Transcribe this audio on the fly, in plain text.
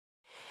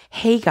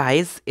Hey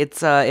guys,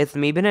 it's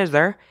me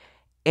Benizar,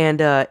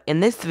 and in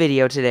this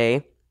video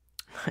today,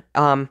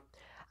 um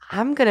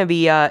I'm gonna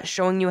be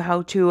showing you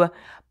how to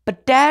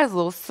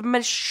bedazzle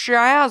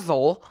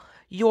smashazzle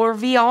your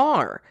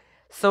VR.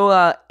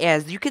 So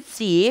as you can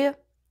see,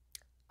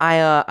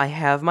 I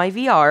have my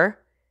VR.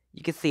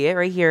 You can see it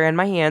right here in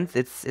my hands.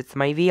 It's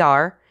my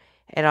VR.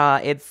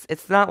 And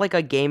it's not like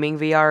a gaming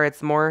VR,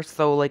 it's more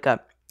so like a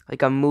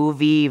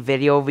movie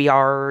video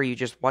VR you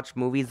just watch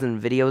movies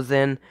and videos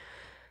in.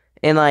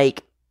 And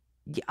like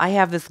I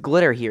have this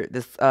glitter here,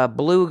 this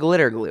blue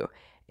glitter glue.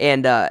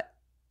 And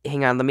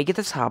hang on, let me get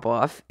this top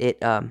off.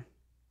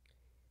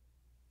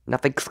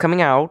 Nothing's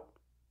coming out.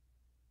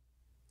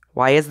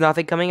 Why is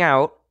nothing coming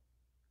out?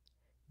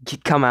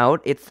 Come out.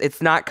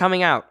 It's not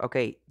coming out.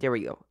 Okay, there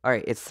we go. All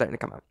right, it's starting to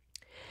come out.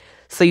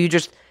 So you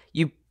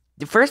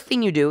the first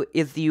thing you do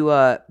is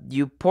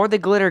you pour the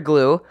glitter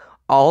glue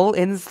all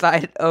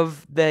inside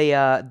of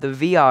the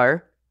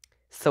VR,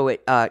 so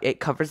it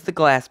covers the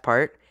glass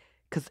part,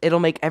 because it'll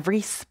make every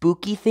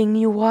spooky thing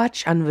you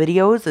watch on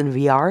videos and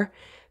VR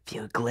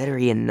feel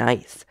glittery and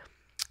nice.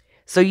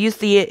 So you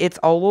see it's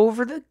all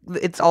over the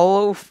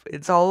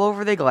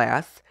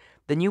glass.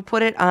 Then you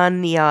put it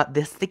on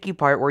the sticky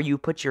part where you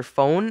put your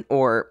phone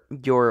or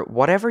your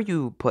whatever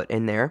you put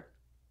in there.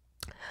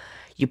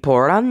 You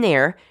pour it on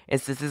there, and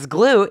since it's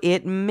glue,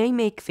 it may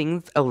make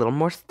things a little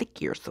more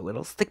stickier, so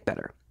it'll stick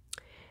better.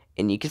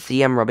 And you can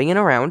see I'm rubbing it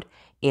around,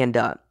 and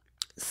I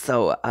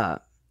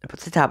put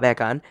the top back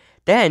on.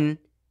 Then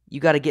you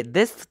got to get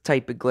this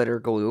type of glitter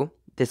glue,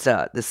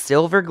 the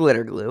silver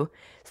glitter glue.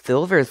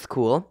 Silver is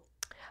cool.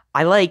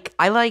 I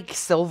like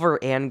silver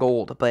and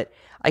gold, but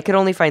I could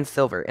only find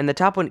silver, and the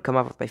top wouldn't come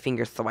off with my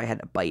fingers, so I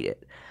had to bite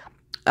it.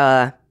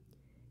 Uh,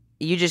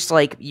 you just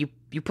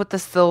you put the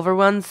silver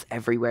ones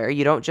everywhere.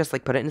 You don't just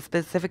like put it in a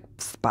specific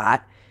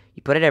spot.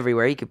 You put it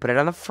everywhere. You can put it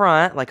on the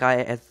front,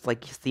 as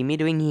like you see me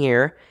doing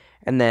here,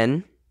 and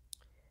then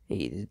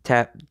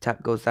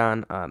tap goes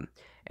on.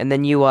 And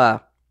then you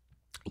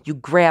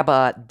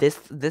grab this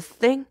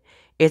thing.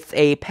 It's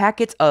a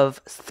packet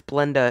of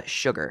Splenda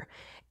sugar,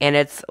 and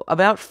it's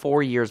about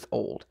 4 years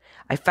old.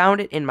 I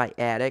found it in my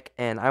attic,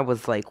 and I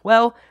was like,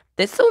 well,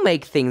 this will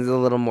make things a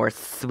little more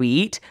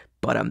sweet.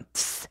 But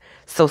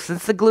so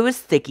since the glue is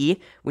sticky,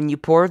 when you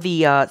pour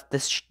the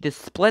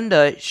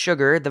Splenda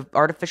sugar, the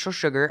artificial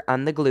sugar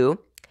on the glue,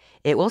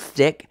 it will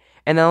stick.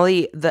 And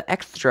then the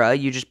extra,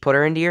 you just put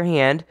her into your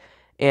hand,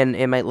 and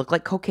it might look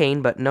like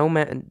cocaine, but no,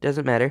 it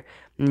doesn't matter.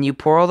 And you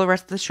pour all the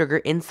rest of the sugar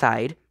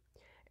inside,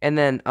 and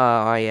then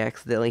I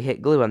accidentally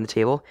hit glue on the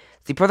table.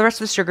 So you pour the rest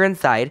of the sugar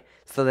inside,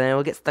 so then it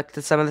will get stuck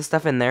to some of the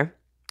stuff in there.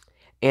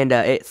 And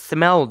it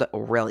smelled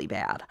really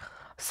bad.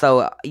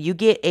 So you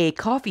get a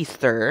coffee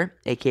stir,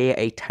 aka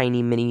a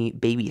tiny mini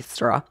baby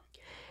straw,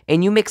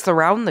 and you mix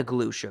around the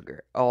glue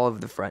sugar all over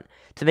the front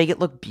to make it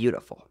look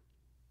beautiful.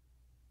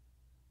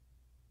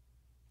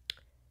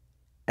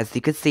 As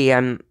you can see,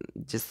 I'm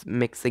just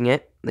mixing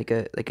it like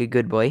a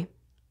good boy.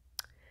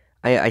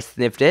 I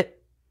sniffed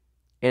it,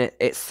 and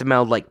it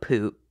smelled like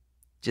poop.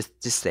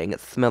 Just saying, it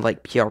smelled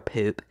like pure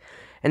poop.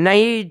 And now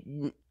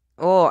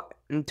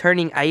I'm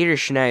turning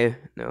Irish now.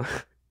 No.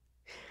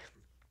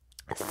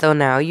 So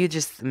now you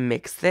just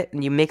mix it,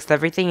 and you mix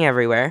everything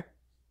everywhere.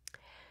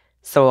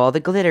 So all the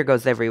glitter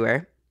goes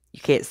everywhere.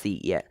 You can't see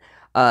it yet.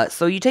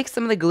 So you take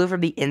some of the glue from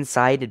the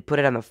inside and put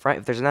it on the front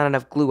if there's not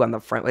enough glue on the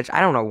front, which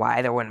I don't know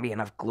why there wouldn't be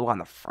enough glue on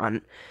the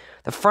front.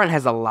 The front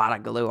has a lot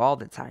of glue all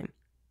the time.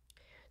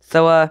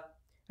 So,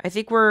 I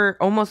think we're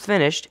almost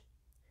finished.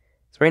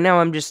 So right now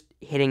I'm just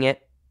hitting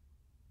it.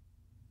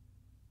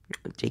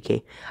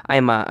 JK.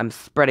 I'm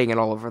spreading it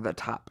all over the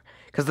top,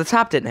 because the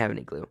top didn't have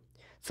any glue.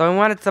 So I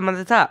wanted some on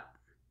the top.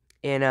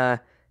 And,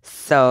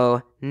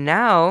 so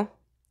now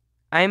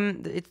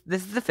this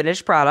is the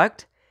finished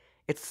product.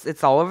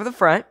 It's all over the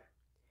front.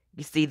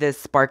 You see this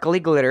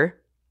sparkly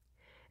glitter.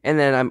 And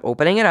then I'm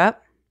opening it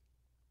up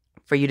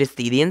for you to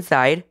see the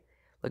inside.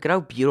 Look at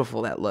how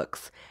beautiful that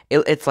looks.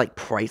 It's like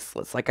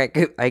priceless. Like I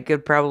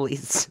could probably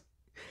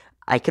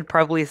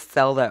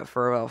sell that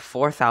for about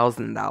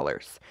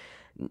 $4,000.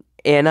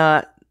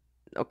 And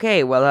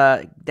okay,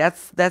 well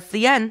that's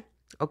the end.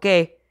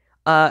 Okay.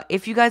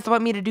 If you guys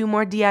want me to do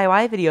more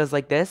DIY videos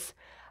like this,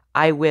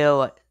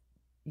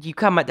 you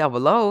comment down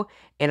below,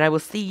 and I will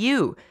see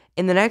you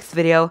in the next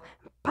video.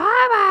 Bye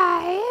bye.